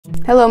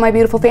Hello, my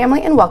beautiful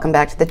family, and welcome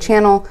back to the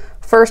channel.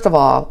 First of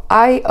all,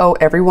 I owe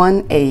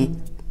everyone a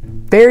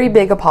very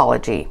big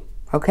apology,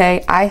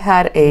 okay? I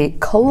had a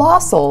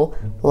colossal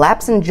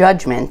lapse in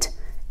judgment,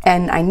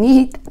 and I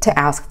need to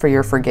ask for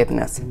your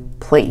forgiveness,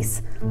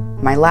 please.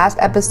 My last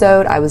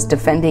episode, I was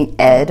defending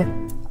Ed.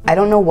 I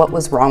don't know what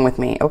was wrong with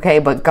me, okay?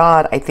 But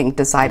God, I think,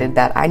 decided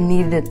that I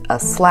needed a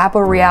slap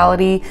of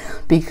reality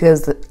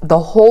because the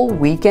whole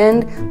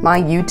weekend, my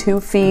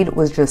YouTube feed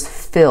was just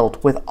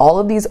filled with all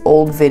of these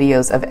old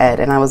videos of Ed.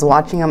 And I was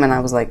watching them and I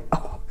was like,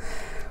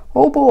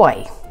 oh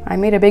boy, I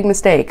made a big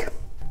mistake.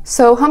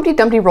 So Humpty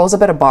Dumpty rolls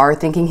up at a bar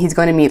thinking he's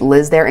going to meet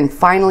Liz there and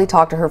finally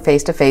talk to her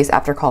face to face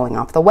after calling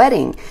off the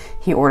wedding.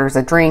 He orders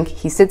a drink,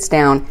 he sits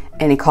down,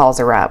 and he calls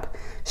her up.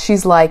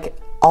 She's like,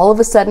 all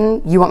of a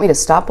sudden, you want me to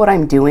stop what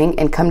I'm doing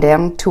and come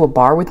down to a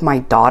bar with my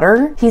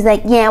daughter? He's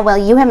like, yeah, well,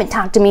 you haven't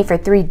talked to me for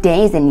 3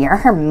 days and you're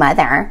her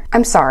mother.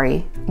 I'm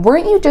sorry.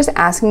 Weren't you just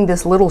asking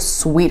this little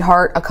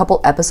sweetheart a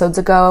couple episodes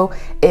ago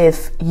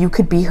if you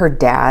could be her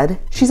dad?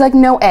 She's like,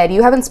 no, Ed,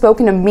 you haven't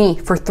spoken to me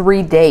for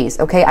 3 days,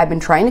 okay? I've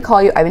been trying to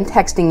call you. I've been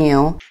texting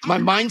you. My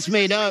mind's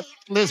made up.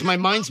 Liz, my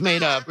mind's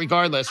made up.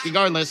 Regardless,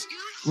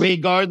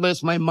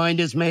 my mind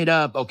is made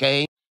up,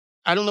 okay?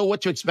 I don't know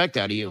what to expect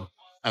out of you.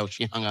 Oh,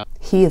 she hung up.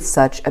 He is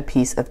such a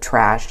piece of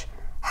trash.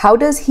 How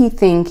does he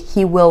think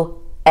he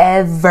will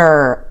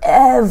ever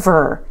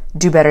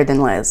do better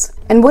than Liz?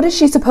 And what is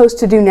she supposed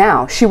to do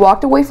now? She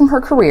walked away from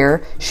her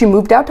career. She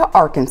moved out to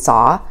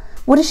Arkansas.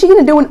 What is she going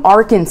to do in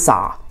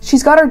Arkansas?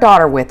 She's got her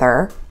daughter with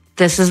her.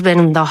 This has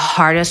been the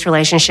hardest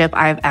relationship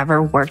I've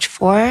ever worked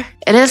for.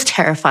 It is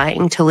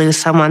terrifying to lose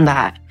someone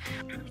that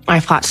I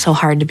fought so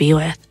hard to be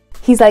with.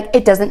 He's like,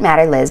 it doesn't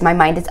matter, Liz. My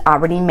mind is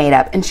already made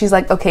up. And she's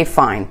like, okay,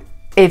 fine.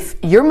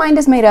 If your mind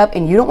is made up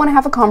and you don't want to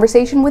have a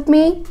conversation with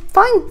me,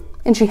 fine.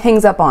 And she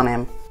hangs up on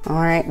him. All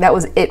right, that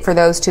was it for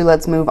those two.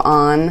 Let's move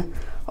on.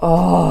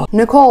 Oh,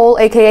 Nicole,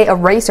 aka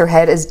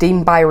Eraserhead, is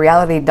deemed by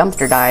Reality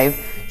Dumpster Dive.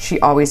 She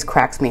always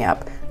cracks me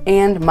up.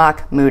 And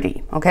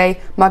Mahmoud,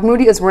 okay?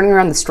 Mahmoud is running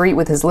around the street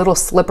with his little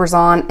slippers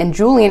on, and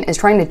Julian is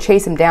trying to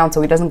chase him down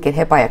so he doesn't get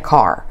hit by a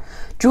car.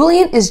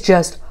 Julian is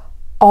just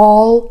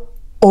all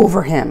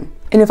over him.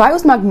 And if I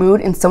was Mahmoud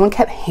and someone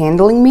kept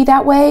handling me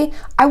that way,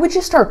 I would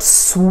just start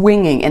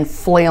swinging and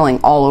flailing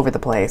all over the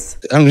place.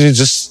 I mean,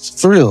 just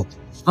for real.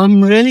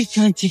 I'm really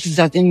can't take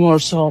that anymore,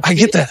 so... I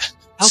get that.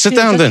 Sit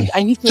down then.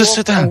 I need to just walk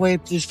sit down. away,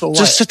 please, for a while.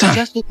 Just sit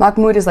down.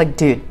 Mahmoud is like,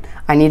 dude,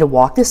 I need to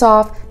walk this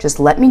off. Just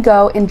let me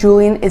go. And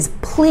Julian is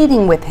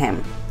pleading with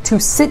him to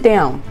sit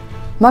down.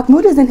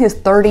 Mahmoud is in his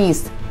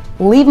 30s.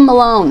 Leave him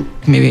alone.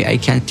 Maybe I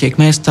can take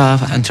my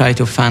stuff and try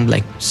to find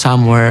like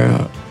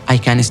somewhere I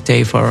can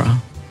stay for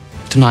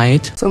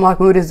tonight. So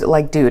Mahmoud is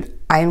like, dude,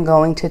 I am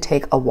going to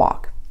take a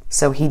walk.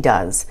 So he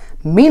does.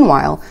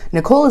 Meanwhile,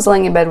 Nicole is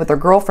laying in bed with her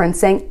girlfriend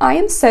saying, I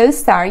am so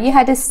sorry you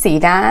had to see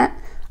that.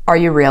 Are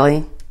you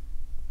really?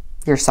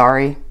 You're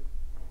sorry?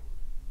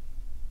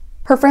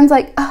 Her friend's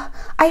like,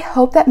 I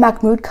hope that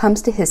Mahmoud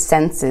comes to his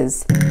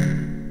senses.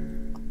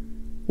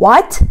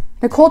 What?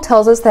 Nicole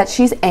tells us that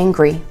she's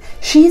angry.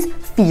 She's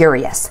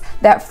furious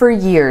that for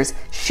years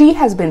she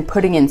has been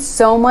putting in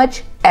so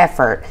much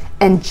effort,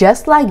 and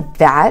just like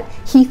that,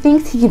 he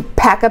thinks he can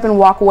pack up and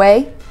walk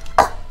away?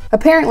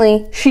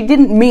 Apparently, she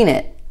didn't mean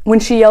it when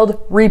she yelled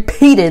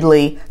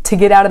repeatedly to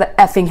get out of the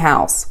effing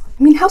house.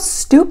 I mean, how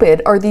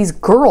stupid are these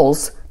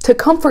girls to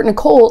comfort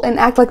Nicole and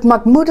act like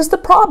Mahmoud is the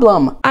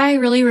problem? I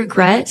really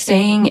regret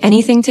saying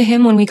anything to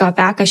him when we got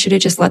back. I should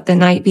have just let the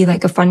night be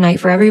like a fun night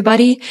for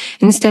everybody.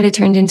 Instead, it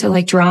turned into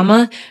like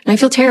drama, and I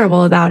feel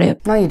terrible about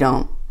it. No, you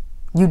don't.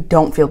 You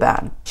don't feel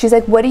bad. She's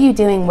like, what are you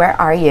doing? Where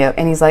are you?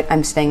 And he's like,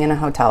 I'm staying in a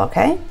hotel,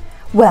 okay?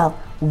 Well,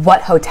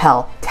 what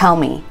hotel? Tell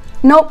me.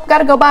 Nope,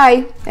 gotta go,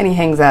 bye. And he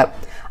hangs up.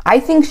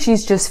 I think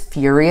she's just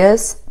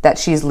furious that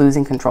she's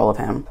losing control of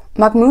him.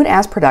 Mahmoud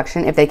asked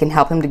production if they can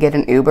help him to get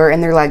an Uber,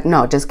 and they're like,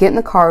 no, just get in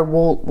the car,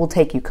 we'll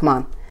take you, come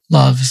on.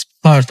 Love is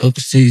part of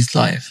this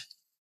life.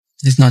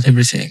 It's not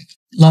everything.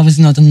 Love is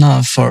not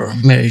enough for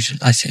marriage,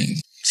 I think.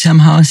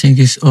 Somehow I think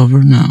it's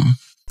over now.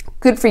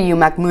 Good for you,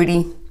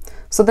 Mahmoudi.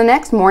 So the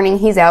next morning,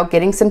 he's out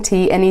getting some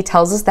tea, and he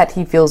tells us that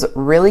he feels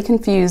really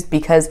confused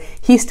because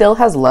he still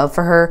has love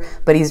for her,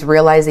 but he's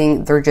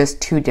realizing they're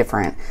just too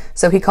different.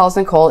 So he calls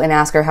Nicole and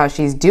asks her how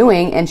she's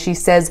doing, and she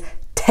says,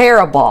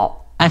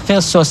 terrible. I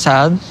feel so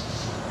sad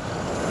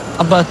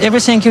about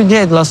everything you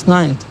did last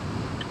night.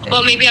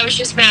 Well, maybe I was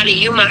just mad at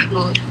you,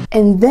 Mahmoud.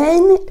 And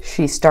then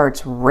she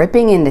starts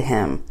ripping into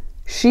him.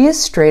 She is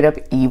straight up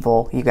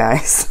evil, you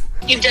guys.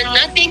 You've done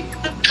nothing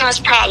to cause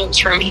problems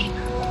for me.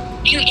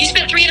 You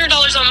spent $300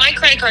 on my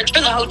credit card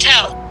for the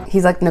hotel.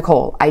 He's like,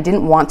 Nicole, I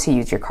didn't want to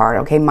use your card,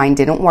 okay? Mine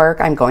didn't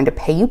work. I'm going to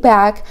pay you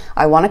back.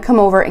 I want to come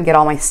over and get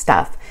all my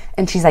stuff.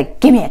 And she's like,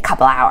 give me a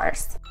couple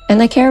hours.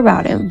 And I care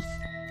about him.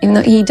 Even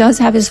though he does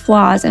have his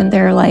flaws and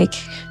they're like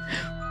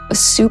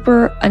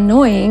super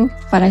annoying,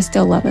 but I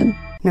still love him.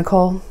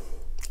 Nicole,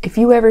 if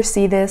you ever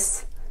see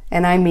this,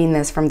 and I mean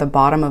this from the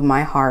bottom of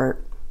my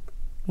heart,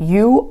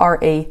 you are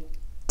a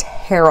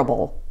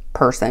terrible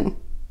person.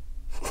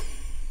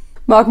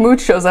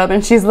 Mahmoud shows up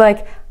and she's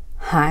like,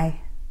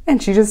 hi,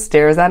 And she just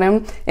stares at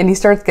him, and he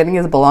starts getting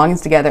his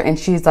belongings together, and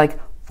she's like,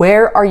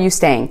 where are you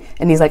staying?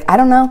 And he's like, I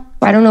don't know.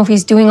 I don't know if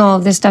he's doing all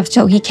of this stuff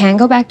so he can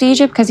go back to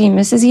Egypt because he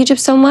misses Egypt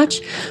so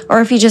much,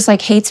 or if he just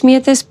like hates me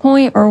at this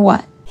point, or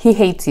what. He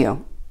hates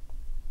you.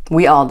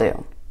 We all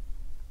do.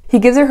 He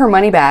gives her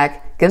money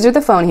back, gives her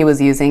the phone he was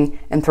using,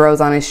 and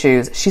throws on his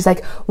shoes. She's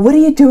like, what are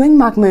you doing,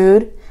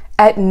 Mahmoud?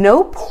 At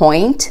no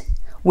point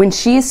when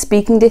she is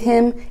speaking to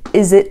him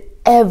is it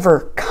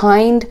ever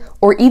kind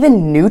or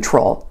even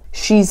neutral.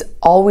 She's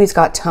always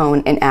got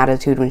tone and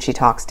attitude when she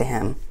talks to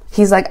him.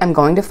 He's like, I'm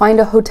going to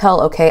find a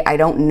hotel, okay? I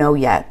don't know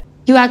yet.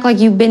 You act like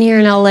you've been here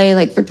in LA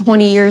like for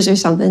 20 years or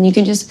something. You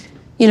can just,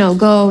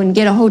 go and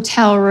get a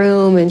hotel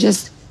room and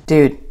just...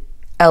 Dude,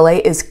 LA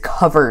is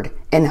covered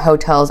in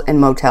hotels and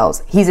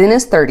motels. He's in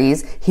his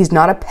 30s. He's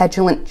not a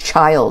petulant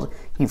child,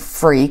 you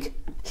freak.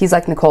 He's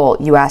like, Nicole,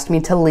 you asked me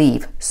to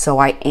leave, so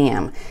I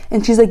am.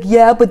 And she's like,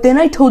 yeah, but then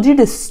I told you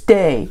to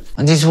stay.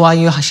 And this is why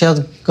you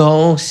should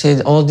go,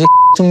 said all this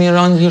to me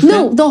around your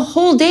No, the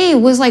whole day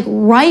was like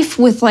rife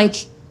with like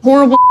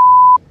horrible...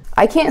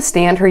 I can't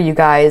stand her, you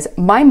guys.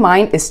 My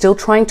mind is still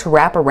trying to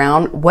wrap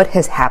around what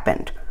has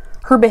happened.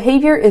 Her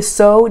behavior is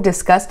so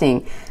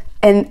disgusting.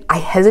 And I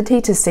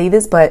hesitate to say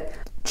this, but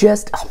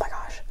just, oh my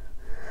gosh.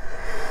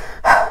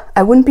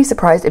 I wouldn't be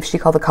surprised if she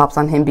called the cops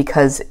on him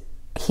because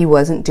he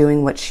wasn't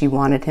doing what she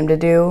wanted him to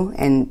do,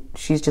 and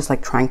she's just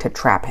like trying to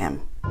trap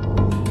him.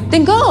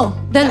 Then go.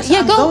 Then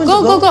yeah,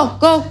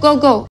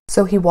 go.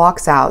 So he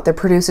walks out. The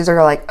producers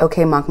are like,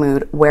 okay,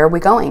 Mahmoud, where are we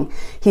going?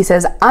 He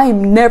says,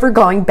 I'm never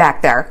going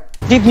back there.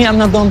 Leave me, I'm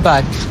not going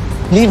back.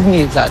 Leave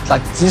me that.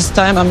 Like this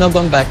time, I'm not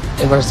going back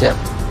ever there.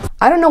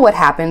 I don't know what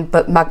happened,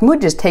 but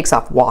Mahmoud just takes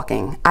off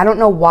walking. I don't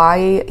know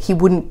why he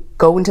wouldn't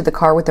go into the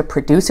car with the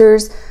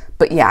producers,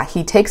 but yeah,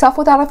 he takes off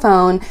without a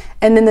phone,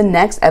 and then the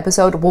next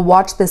episode, we'll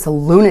watch this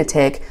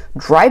lunatic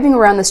driving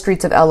around the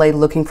streets of LA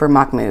looking for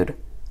Mahmoud.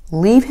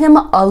 Leave him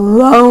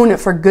alone,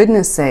 for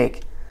goodness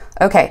sake.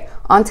 Okay,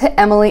 on to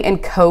Emily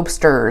and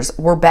Cobsters.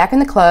 We're back in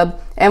the club.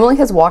 Emily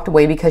has walked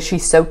away because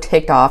she's so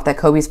ticked off that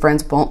Kobe's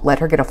friends won't let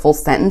her get a full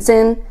sentence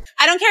in.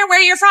 I don't care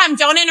where you're from.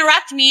 Don't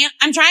interrupt me.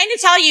 I'm trying to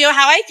tell you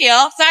how I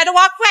feel, so I had to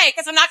walk away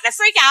because I'm not going to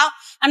freak out.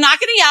 I'm not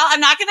going to yell. I'm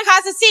not going to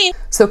cause a scene.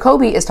 So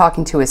Kobe is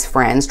talking to his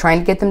friends, trying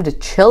to get them to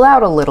chill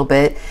out a little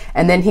bit,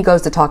 and then he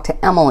goes to talk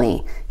to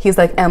Emily. He's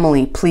like,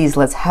 Emily, please,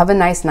 let's have a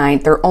nice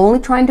night. They're only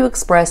trying to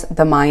express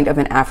the mind of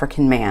an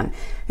African man.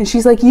 And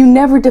she's like, you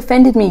never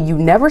defended me. You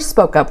never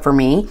spoke up for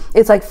me.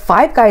 It's like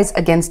 5 guys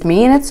against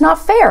me, and it's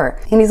not fair.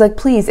 And he's like,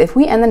 please, if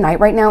we end the night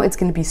right now, it's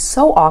going to be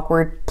so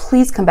awkward.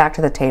 Please come back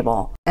to the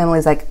table.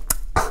 Emily's like,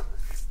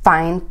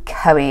 fine,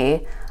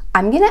 Kobe.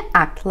 I'm going to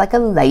act like a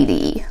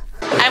lady.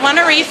 I want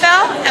a refill,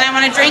 and I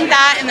want to drink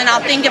that, and then I'll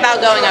think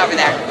about going over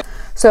there.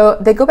 So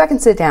they go back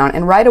and sit down,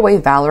 and right away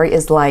Valerie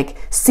is like,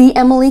 see,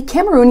 Emily,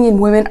 Cameroonian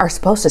women are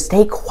supposed to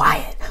stay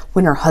quiet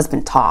when her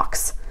husband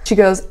talks. She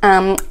goes,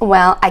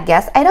 well, I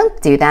guess I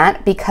don't do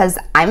that because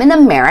I'm an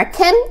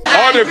American.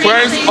 All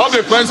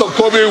the friends of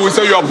Kobe will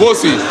say you are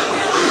bossy.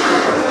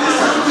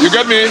 You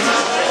get me?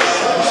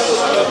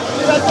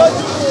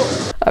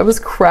 I was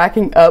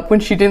cracking up when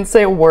she didn't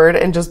say a word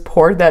and just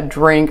poured that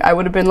drink. I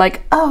would have been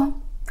like,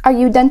 oh, are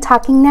you done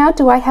talking now?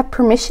 Do I have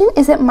permission?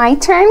 Is it my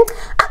turn?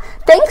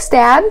 Thanks,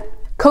 Dad.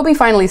 Kobe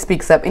finally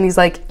speaks up and he's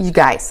like, you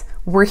guys,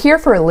 we're here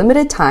for a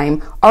limited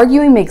time.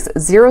 Arguing makes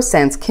 0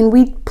 sense. Can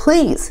we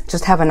please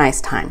just have a nice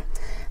time?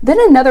 Then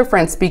another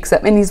friend speaks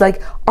up and he's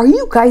like, are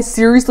you guys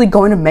seriously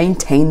going to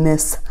maintain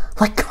this?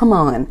 Like, come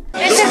on.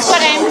 This is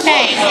what I'm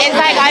saying. It's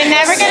like I'm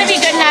never going to be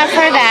good enough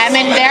for them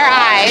in their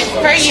eyes,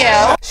 for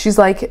you. She's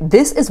like,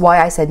 this is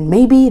why I said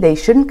maybe they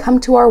shouldn't come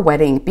to our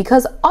wedding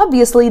because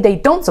obviously they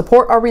don't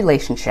support our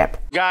relationship.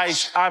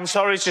 Guys, I'm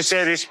sorry to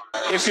say this.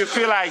 If you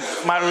feel like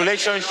our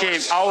relationship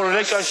is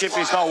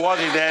not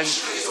worthy, then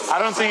I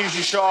don't think you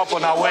should show up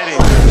on our wedding.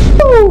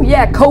 Oh,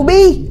 yeah,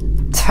 Kobe.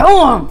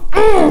 Tell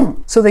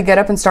him. So they get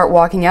up and start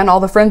walking out and all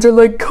the friends are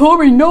like,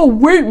 Kobe, no,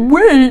 wait.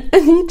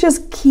 And he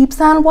just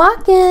keeps on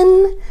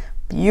walking.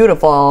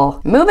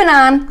 Beautiful. Moving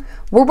on.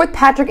 We're with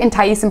Patrick and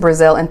Thais in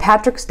Brazil, and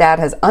Patrick's dad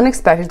has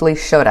unexpectedly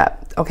showed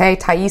up. Okay,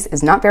 Thais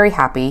is not very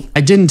happy.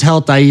 I didn't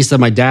tell Thais that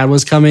my dad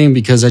was coming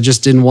because I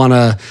just didn't want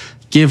to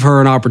give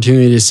her an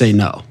opportunity to say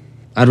no.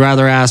 I'd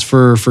rather ask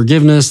for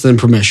forgiveness than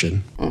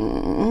permission.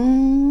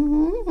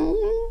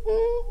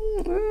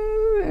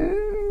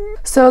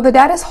 So the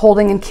dad is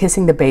holding and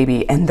kissing the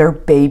baby, and their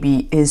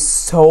baby is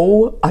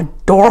so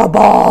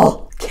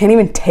adorable. Can't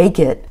even take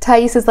it.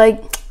 Thais is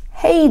like,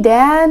 hey,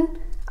 Dad,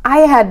 I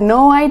had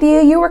no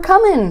idea you were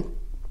coming.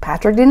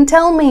 Patrick didn't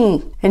tell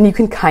me. And you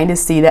can kind of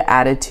see the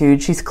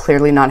attitude. She's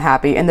clearly not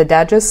happy, and the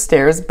dad just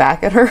stares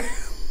back at her.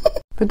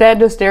 The dad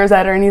just stares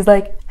at her, and he's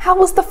like, how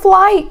was the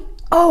flight?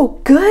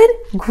 Oh, good?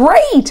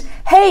 Great!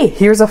 Hey,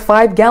 here's a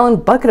 5-gallon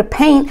bucket of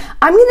paint.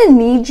 I'm gonna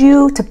need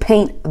you to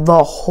paint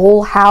the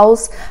whole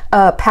house.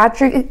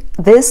 Patrick,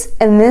 this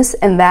and this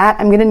and that.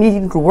 I'm gonna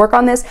need you to work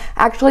on this.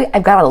 Actually,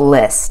 I've got a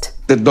list.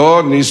 The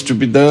door needs to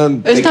be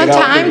done. It's not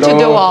time to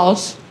do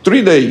walls.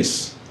 3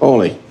 days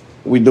only.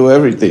 We do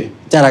everything.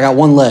 Dad, I got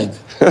 1 leg.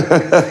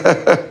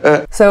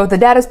 So the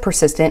dad is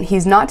persistent.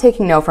 He's not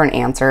taking no for an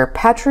answer.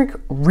 Patrick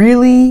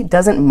really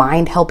doesn't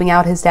mind helping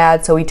out his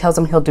dad, so he tells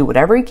him he'll do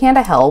whatever he can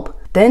to help.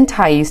 Then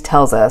Thais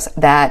tells us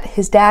that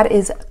his dad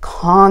is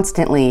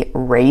constantly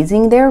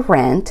raising their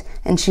rent,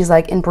 and she's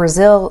like, in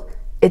Brazil,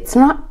 it's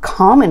not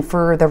common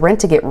for the rent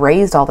to get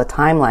raised all the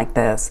time like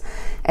this.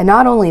 And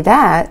not only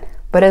that,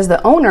 but as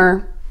the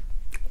owner,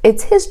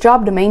 it's his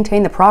job to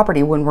maintain the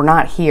property when we're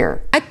not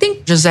here. I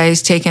think Jose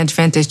is taking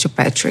advantage to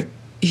Patrick.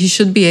 He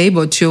should be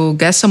able to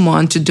get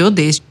someone to do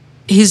this.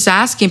 He's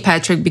asking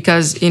Patrick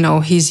because, you know,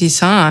 he's his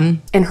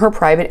son. In her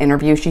private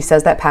interview, she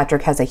says that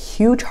Patrick has a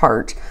huge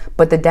heart,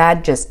 but the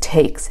dad just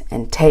takes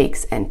and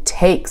takes and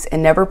takes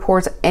and never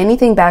pours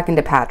anything back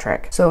into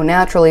Patrick. So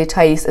naturally,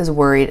 Thais is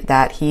worried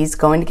that he's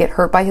going to get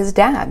hurt by his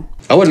dad.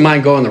 I wouldn't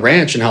mind going to the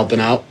ranch and helping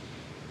out.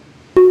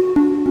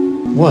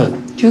 What?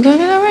 You go to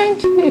the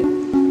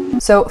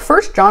ranch? So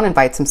first John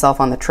invites himself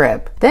on the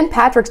trip. Then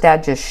Patrick's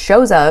dad just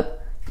shows up,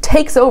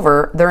 takes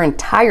over their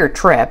entire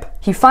trip.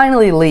 He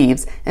finally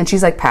leaves and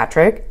she's like,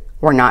 Patrick,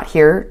 we're not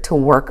here to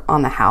work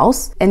on the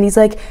house. And he's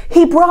like,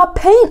 he brought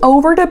paint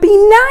over to be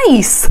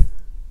nice.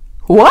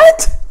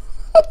 What?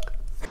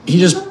 He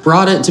just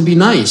brought it to be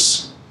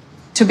nice.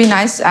 To be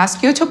nice,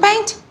 ask you to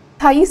paint?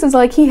 Thais is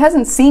like, he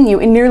hasn't seen you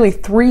in nearly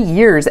 3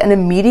 years and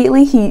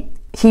immediately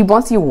he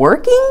wants you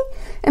working?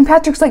 And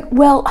Patrick's like,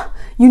 well,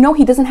 you know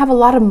he doesn't have a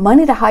lot of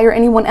money to hire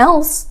anyone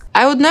else.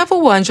 I would never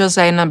want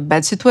Jose in a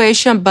bad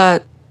situation,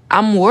 but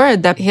I'm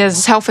worried that he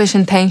has selfish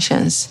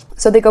intentions.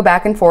 So they go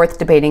back and forth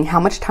debating how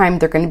much time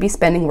they're going to be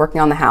spending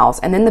working on the house.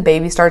 And then the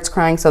baby starts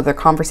crying, so their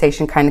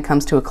conversation kind of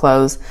comes to a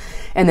close.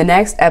 In the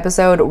next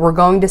episode, we're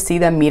going to see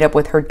them meet up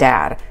with her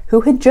dad,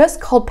 who had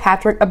just called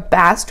Patrick a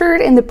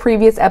bastard in the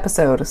previous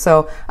episode.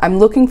 So I'm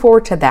looking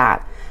forward to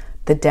that.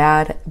 The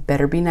dad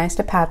better be nice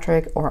to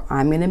Patrick or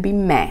I'm going to be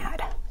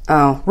mad.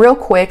 Oh, real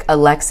quick,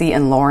 Alexi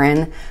and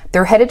Lauren,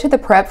 they're headed to the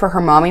prep for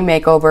her mommy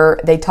makeover.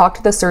 They talk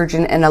to the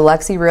surgeon and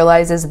Alexi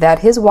realizes that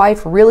his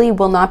wife really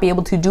will not be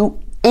able to do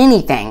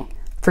anything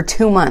for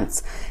 2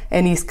 months.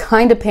 And he's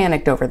kind of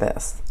panicked over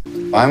this.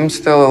 I'm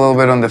still a little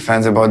bit on the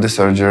fence about the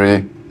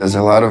surgery. There's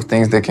a lot of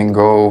things that can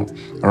go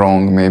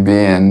wrong maybe,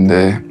 and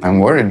I'm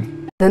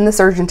worried. Then the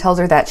surgeon tells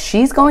her that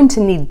she's going to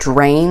need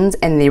drains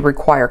and they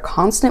require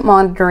constant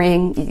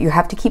monitoring. You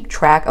have to keep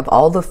track of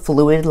all the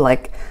fluid,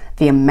 like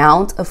the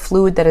amount of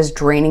fluid that is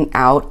draining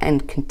out,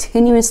 and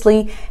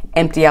continuously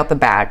empty out the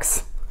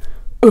bags.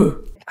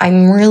 Ugh.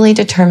 I'm really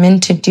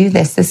determined to do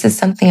this. This is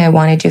something I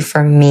want to do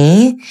for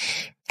me.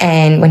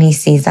 And when he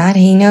sees that,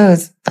 he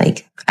knows,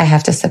 like, I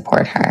have to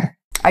support her.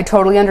 I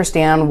totally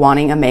understand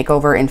wanting a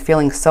makeover and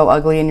feeling so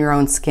ugly in your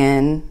own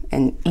skin.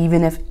 And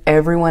even if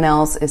everyone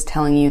else is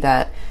telling you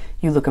that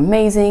you look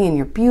amazing and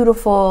you're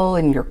beautiful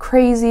and you're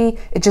crazy,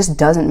 it just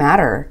doesn't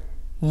matter.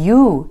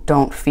 You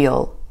don't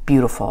feel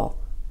beautiful.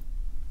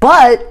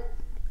 But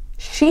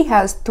she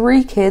has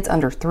 3 kids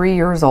under 3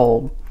 years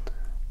old.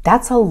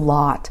 That's a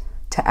lot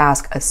to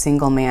ask a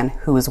single man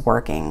who is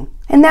working.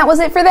 And that was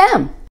it for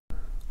them.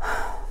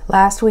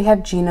 Last, we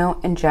have Gino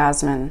and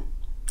Jasmine.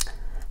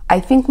 I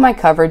think my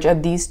coverage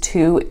of these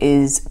two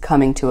is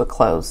coming to a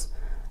close.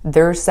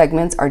 Their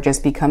segments are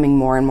just becoming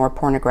more and more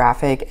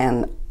pornographic,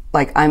 and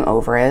like, I'm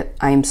over it.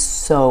 I'm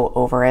so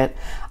over it.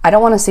 I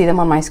don't want to see them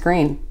on my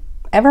screen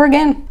ever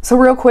again. So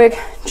real quick,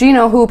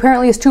 Gino, who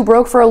apparently is too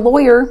broke for a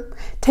lawyer,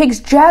 takes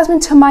Jasmine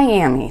to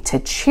Miami to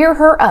cheer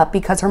her up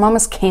because her mom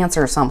has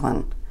cancer or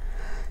something.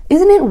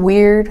 Isn't it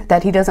weird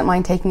that he doesn't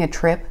mind taking a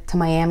trip to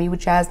Miami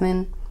with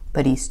Jasmine,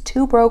 but he's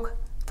too broke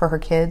for her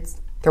kids?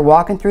 They're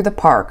walking through the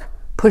park,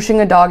 pushing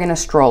a dog in a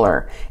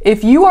stroller.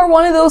 If you are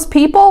one of those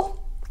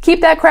people,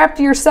 keep that crap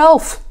to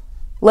yourself.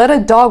 Let a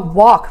dog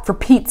walk, for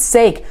Pete's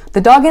sake.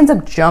 The dog ends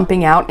up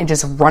jumping out and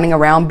just running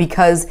around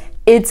because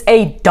it's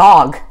a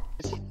dog.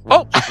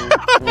 Oh,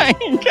 my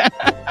God.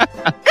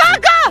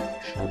 Gaga!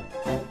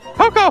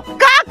 Coco!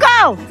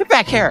 Coco! Get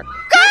back here.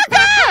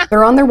 Gaga!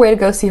 They're on their way to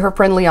go see her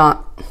friend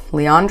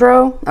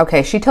Leandro?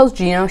 Okay, she tells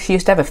Gino she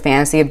used to have a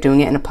fantasy of doing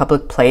it in a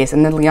public place,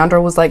 and then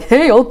Leandro was like,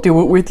 hey, I'll do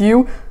it with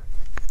you.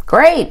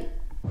 Great.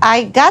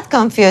 I got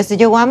confused. Did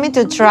you want me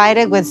to try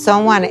it with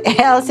someone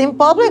else in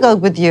public or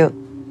with you?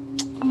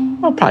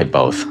 Well, probably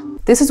both.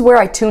 This is where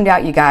I tuned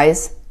out, you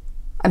guys.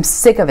 I'm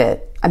sick of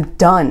it. I'm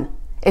done.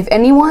 If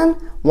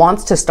anyone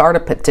wants to start a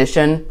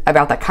petition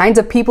about the kinds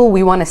of people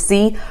we want to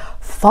see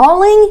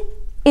falling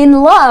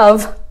in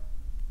love,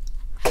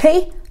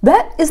 okay,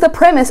 that is the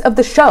premise of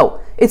the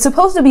show. It's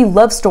supposed to be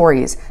love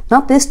stories,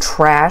 not this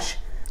trash,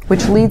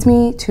 which leads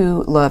me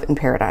to Love in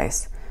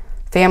Paradise.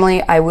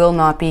 Family, I will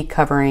not be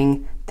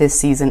covering this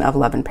season of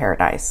Love in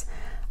Paradise.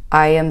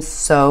 I am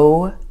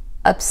so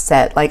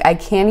upset. Like, I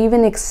can't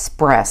even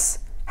express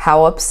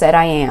how upset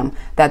I am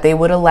that they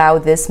would allow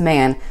this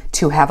man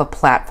to have a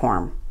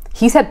platform.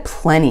 He's had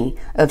plenty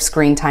of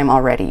screen time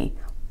already.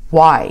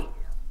 Why?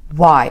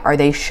 Why are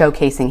they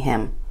showcasing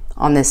him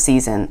on this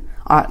season?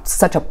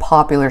 Such a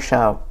popular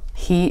show.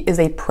 He is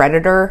a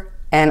predator,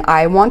 and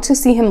I want to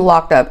see him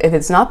locked up. If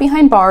it's not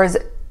behind bars,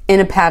 in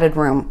a padded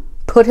room,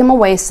 put him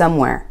away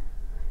somewhere.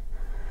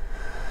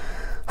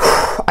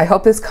 I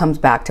hope this comes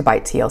back to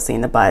bite TLC in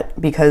the butt,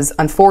 because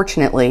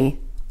unfortunately,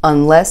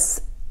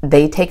 unless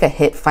they take a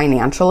hit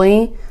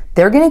financially,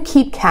 they're gonna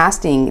keep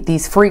casting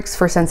these freaks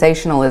for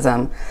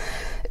sensationalism.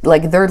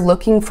 Like, they're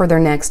looking for their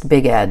next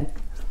Big Ed.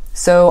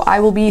 So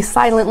I will be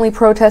silently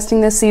protesting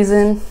this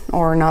season,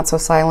 or not so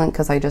silent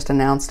because I just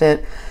announced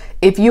it.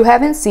 If you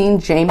haven't seen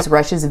James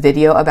Rush's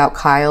video about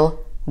Kyle,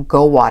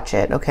 go watch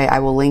it, okay? I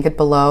will link it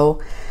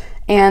below.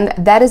 And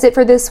that is it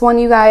for this one,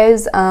 you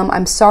guys.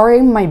 I'm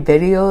sorry my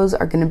videos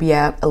are gonna be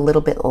out a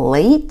little bit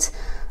late.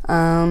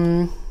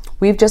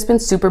 We've just been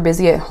super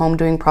busy at home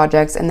doing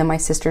projects, and then my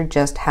sister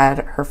just had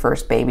her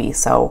first baby,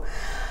 so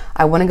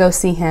I want to go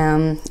see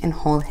him and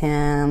hold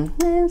him.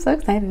 I'm so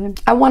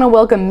excited. I want to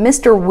welcome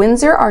Mr.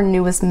 Windsor, our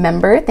newest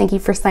member. Thank you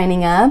for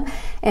signing up.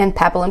 And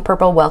Papal and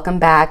Purple, welcome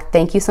back.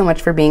 Thank you so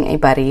much for being a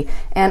buddy.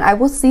 And I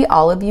will see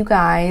all of you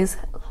guys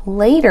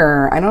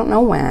later. I don't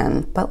know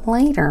when, but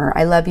later.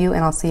 I love you,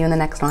 and I'll see you in the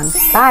next one.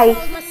 Bye.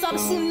 Come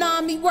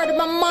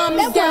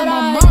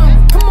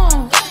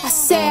on, I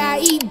say I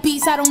eat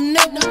beats, I don't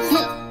know.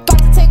 About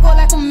to take all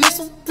like a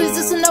missile. Please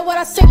listen to what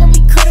I say, gonna be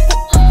critical.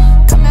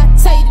 Come out,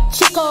 tell you the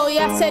Chico,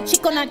 yeah, I said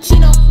Chico, not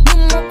Chino.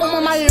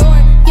 My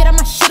lord, get on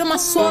my shit on my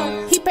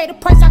sword. He paid the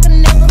price, I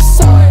can never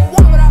soar.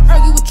 Why would I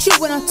argue with you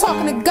when I'm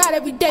talking to God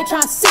every day,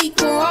 trying to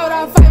seek? Why would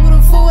I fight with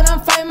a fool when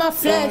I'm fighting my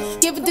flesh?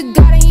 Give it to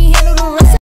God and he handle the rest.